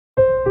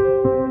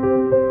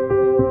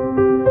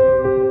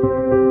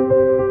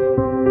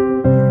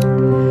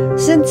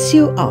Since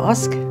you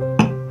ask,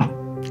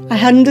 I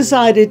hadn't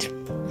decided.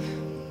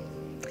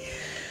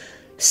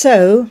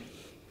 So,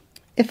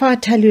 if I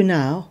tell you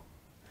now,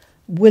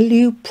 will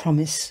you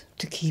promise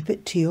to keep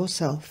it to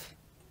yourself?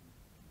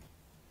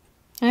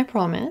 I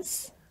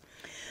promise.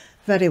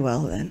 Very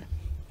well then.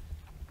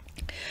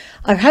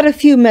 I've had a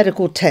few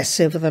medical tests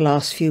over the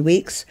last few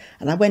weeks,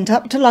 and I went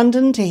up to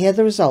London to hear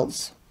the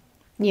results.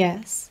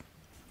 Yes.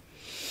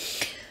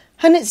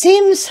 And it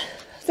seems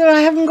that I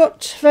haven't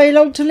got very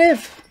long to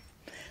live.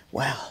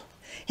 Well,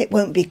 it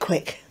won't be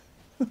quick.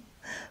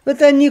 But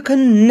then you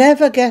can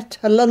never get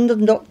a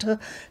London doctor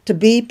to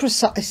be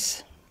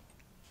precise.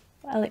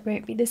 Well, it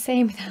won't be the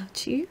same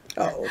without you.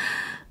 Oh,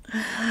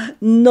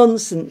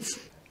 nonsense.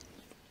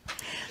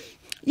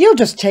 You'll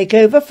just take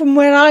over from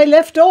where I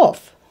left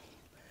off.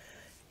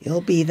 You'll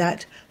be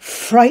that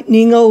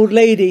frightening old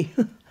lady,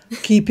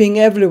 keeping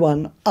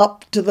everyone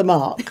up to the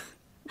mark.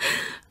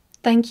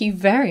 Thank you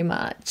very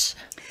much.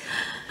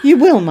 You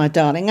will, my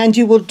darling, and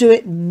you will do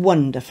it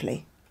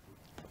wonderfully.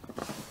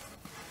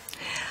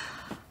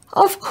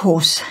 Of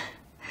course,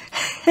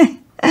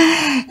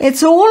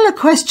 it's all a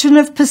question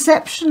of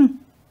perception.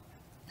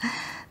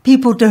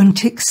 People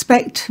don't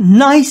expect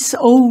nice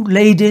old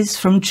ladies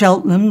from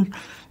Cheltenham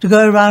to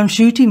go around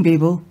shooting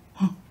people.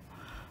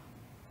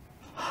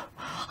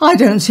 I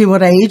don't see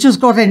what age has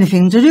got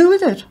anything to do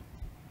with it,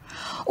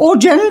 or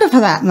gender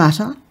for that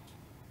matter.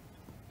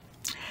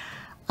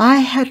 I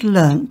had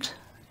learnt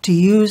to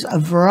use a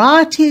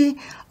variety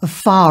of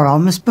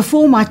firearms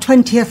before my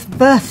 20th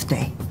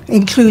birthday,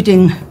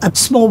 including a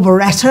small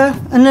Beretta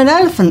and an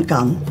elephant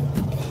gun.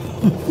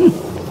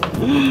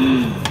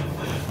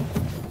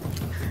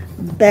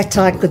 Bet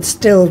I could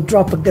still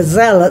drop a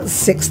gazelle at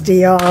 60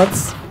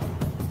 yards.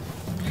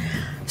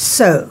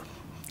 So,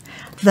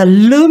 the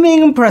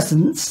looming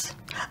presence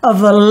of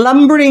the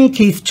lumbering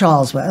Keith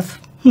Charlesworth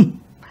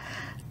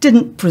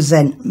didn't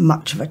present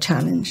much of a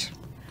challenge.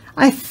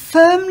 I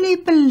firmly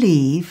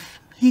believe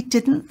he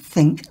didn't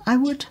think I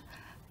would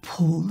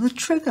pull the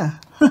trigger.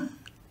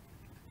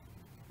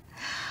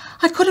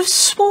 I could have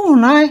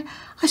sworn I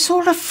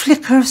saw a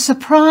flicker of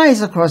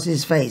surprise across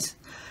his face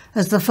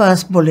as the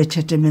first bullet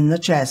hit him in the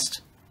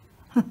chest.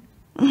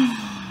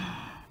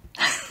 I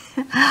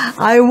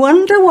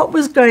wonder what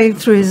was going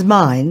through his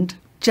mind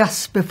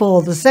just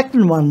before the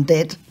second one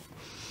did.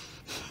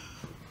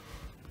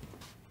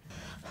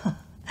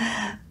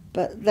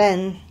 But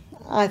then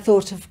I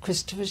thought of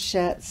Christopher's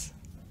shirts,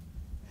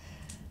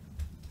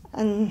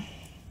 and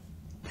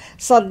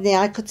suddenly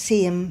I could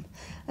see him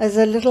as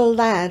a little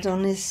lad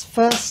on his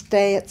first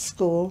day at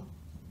school,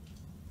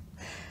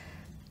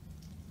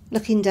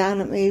 looking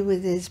down at me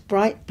with his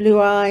bright blue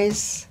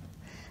eyes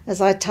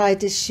as I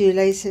tied his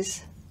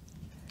shoelaces.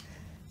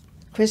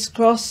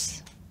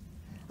 Crisscross,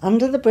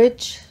 under the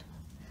bridge,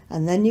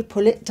 and then you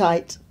pull it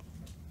tight.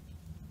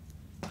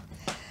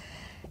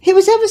 He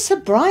was ever so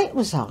bright,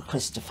 was our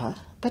Christopher,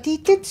 but he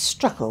did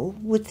struggle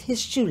with his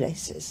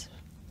shoelaces.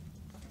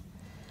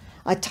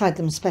 I tied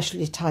them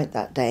specially tight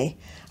that day,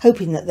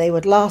 hoping that they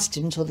would last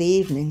him till the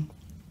evening.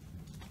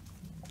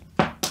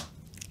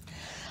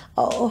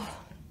 Oh,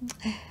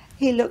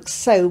 he looks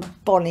so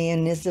bonny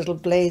in his little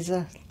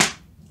blazer.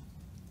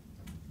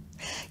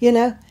 You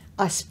know,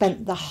 I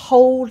spent the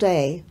whole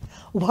day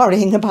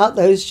worrying about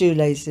those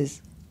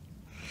shoelaces.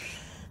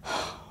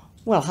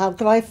 Well, how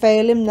could I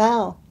fail him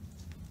now?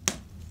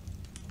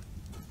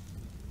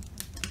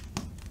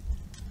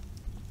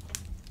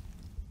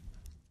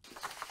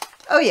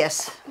 Oh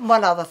yes,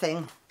 one other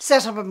thing.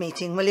 Set up a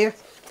meeting, will you?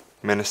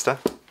 Minister?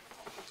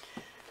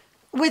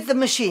 With the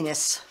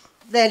machinists,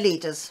 their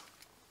leaders.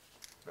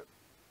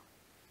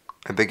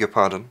 I beg your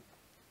pardon?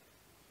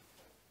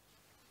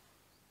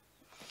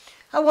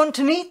 I want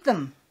to meet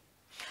them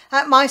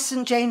at my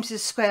St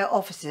James's Square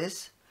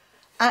offices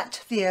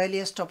at the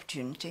earliest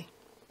opportunity.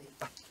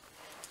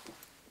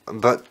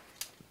 But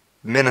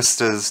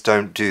ministers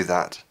don't do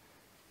that.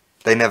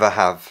 They never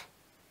have.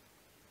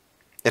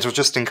 It'll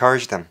just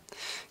encourage them,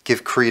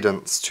 give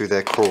credence to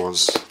their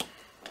cause.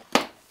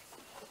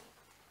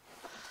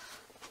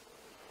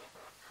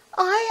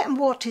 I am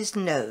what is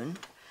known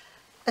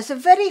as a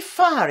very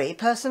fiery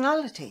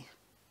personality.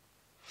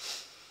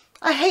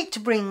 I hate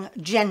to bring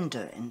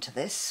gender into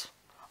this,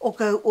 or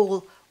go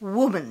all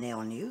womanly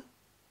on you,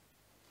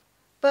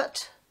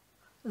 but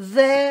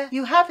there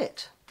you have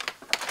it.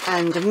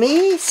 And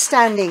me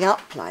standing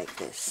up like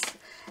this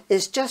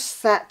is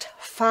just that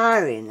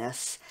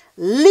fieriness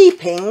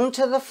leaping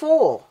to the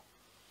fore.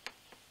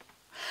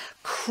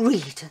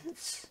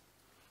 Credence.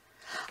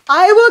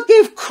 I will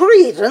give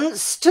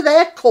credence to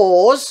their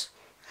cause.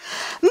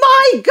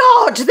 My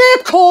God,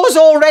 their cause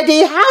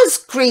already has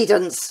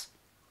credence.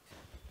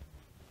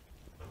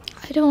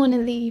 I don't want to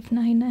leave,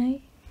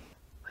 Nai-Nai.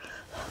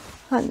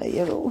 I know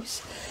you're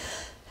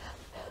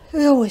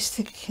always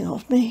thinking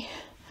of me,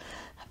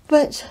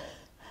 but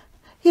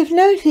you've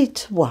no need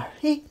to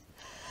worry.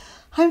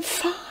 I'm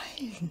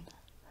fine.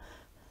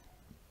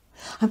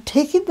 I'm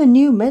taking the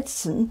new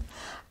medicine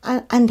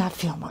and I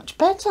feel much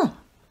better.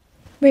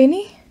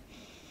 Really?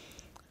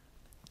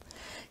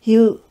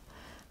 You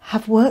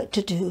have work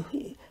to do.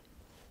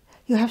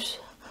 You have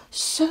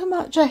so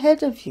much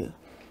ahead of you.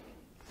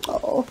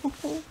 Oh,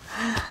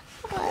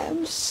 I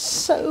am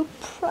so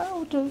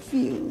proud of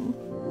you.